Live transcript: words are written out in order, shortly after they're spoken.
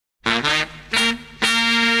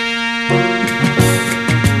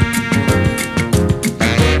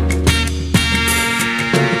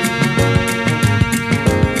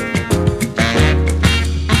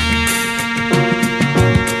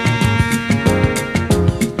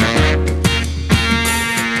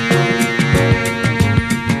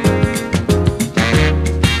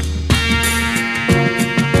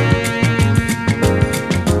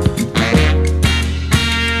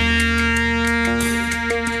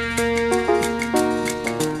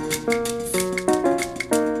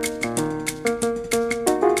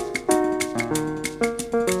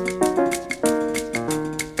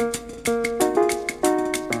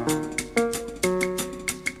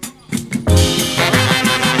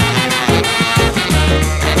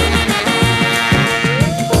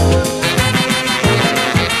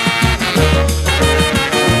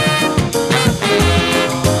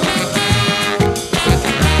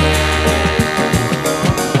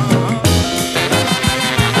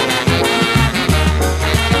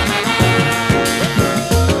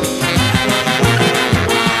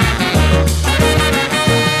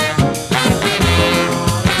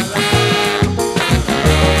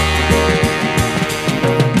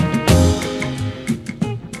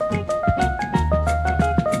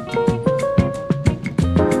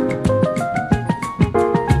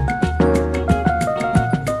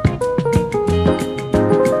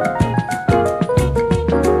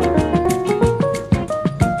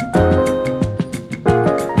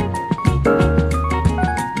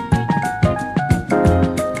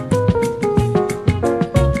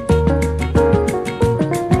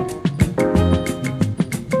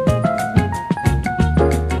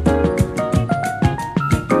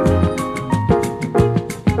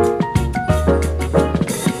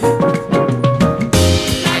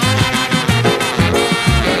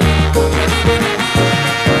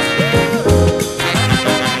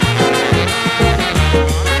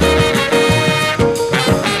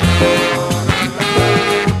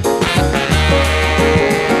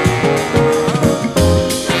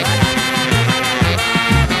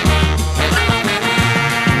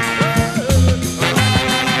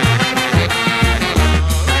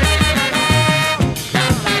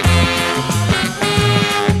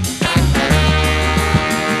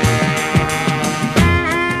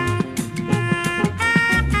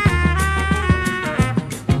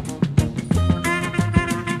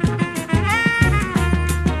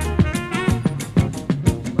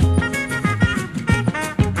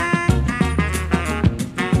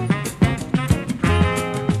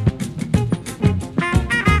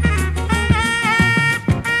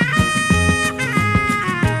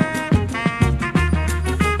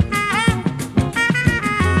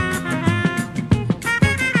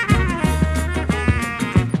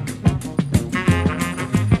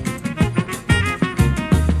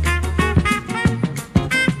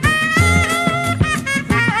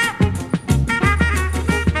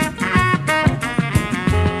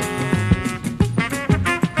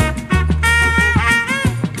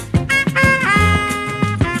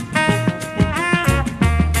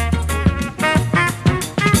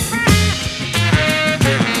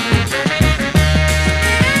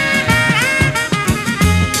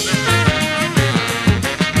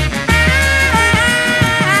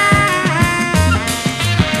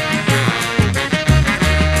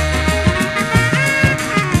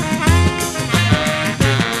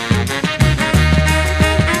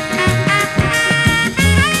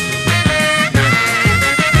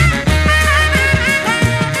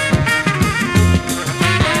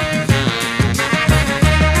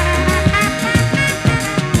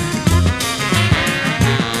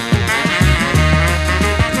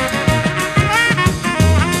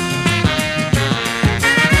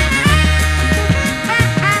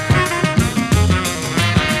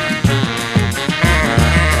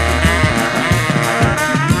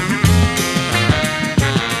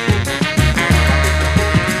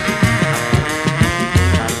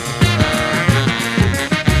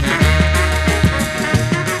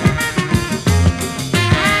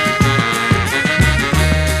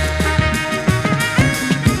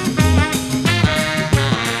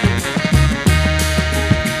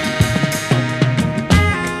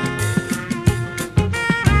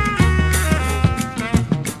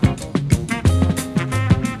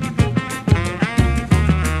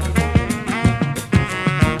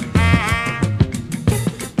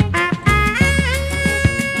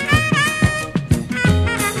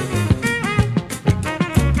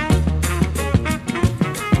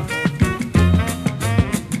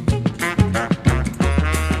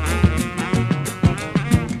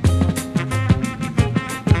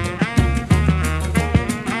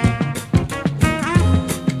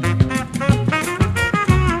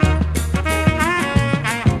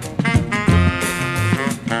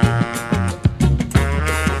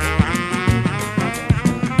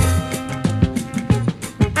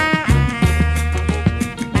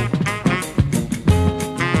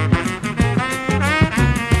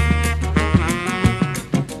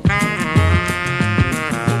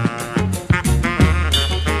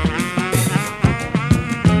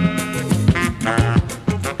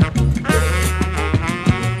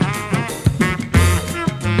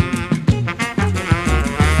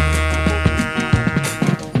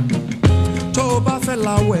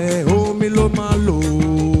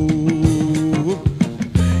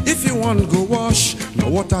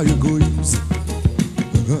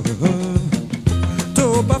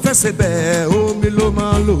tó bá fẹ́ ṣe bẹ́ẹ̀ omi ló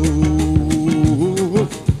máa lò.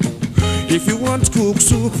 If you want cook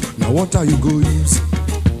soup, now water you go use.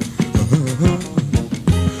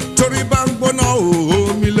 Torí bá ń gbóná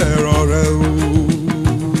omi lẹ̀rọ rẹ o.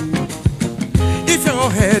 If your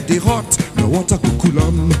head is hot, now water go cool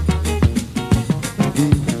am.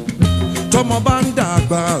 Tọ́mọ bá ń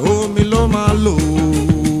dàgbà omi ló máa lò.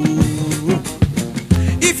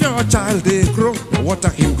 If your child dey grow, now water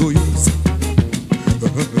him go use.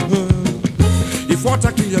 If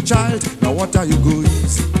water kill your child, now water you go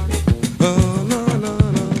use.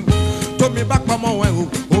 Tómi bá pamọ́ ẹ̀ o,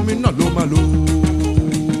 omi náà ló máa lò.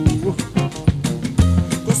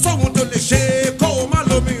 Kò sóhun tó lè ṣe kó o má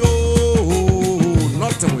lómi o.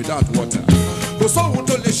 Nothing without water. Kò sóhun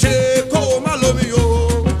tó lè ṣe kó o má lómi o.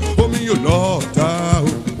 Omi yóò lọ́ọ̀tà o.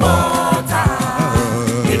 Water,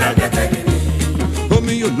 iná gẹ́gẹ́ nínú.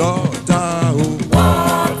 Omi yóò lọ́ọ̀tà o.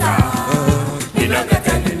 Water, iná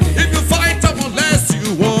gẹ́gẹ́ nínú. If you fight them unless you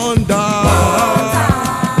wonder. Water,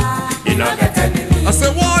 iná gẹ́gẹ́ nínú. I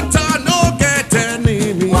say water no get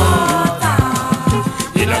enemy. Water,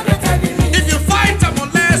 iná gẹ́gẹ́ nínú. If you fight them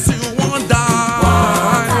unless you wonder.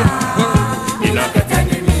 Iná gẹ́gẹ́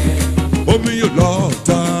nínú. Omi yóò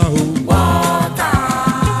lọ́ọ̀tà o. Water,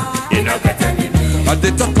 iná gẹ́gẹ́ nínú. I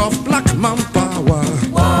dey talk of black man power.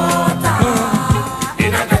 Water,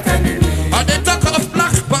 iná gẹ́gẹ́ nínú. I dey talk of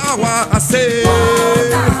black power. I say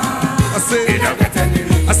Iná gẹ́gẹ́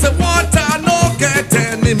nínú. water no get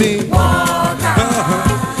enemy. Water,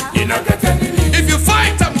 iná gẹ́gẹ́ nínú. If you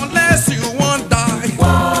fight them unless you won't die.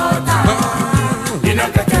 Water, iná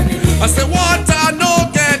gẹ́gẹ́ nínú. I say water no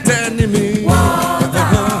get enemy.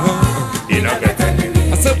 Iná gẹ́gẹ́ nínú.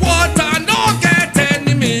 I say water no get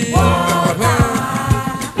enemy.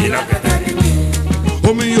 Iná gẹ́gẹ́ nínú.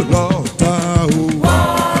 Omi yóò lọ́ọ̀tà o.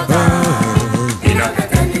 Iná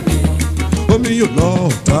gẹ́gẹ́ nínú. Omi yóò lọ́ọ̀tà.